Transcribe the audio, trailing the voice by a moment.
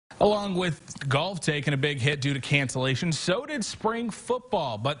Along with golf taking a big hit due to cancellation, so did spring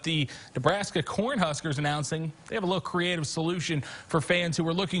football. But the Nebraska Cornhuskers announcing they have a little creative solution for fans who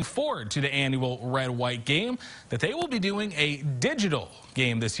are looking forward to the annual red-white game, that they will be doing a digital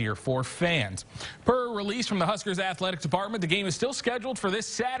game this year for fans. Per a release from the Huskers athletic department, the game is still scheduled for this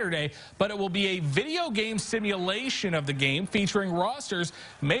Saturday, but it will be a video game simulation of the game featuring rosters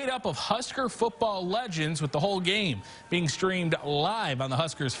made up of Husker football legends, with the whole game being streamed live on the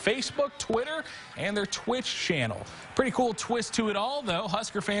Huskers Facebook, Twitter, and their Twitch channel. Pretty cool twist to it all, though.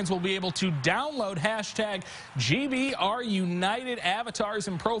 Husker fans will be able to download hashtag GBRUnited avatars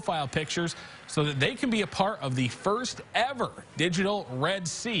and profile pictures so that they can be a part of the first ever digital Red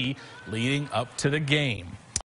Sea leading up to the game.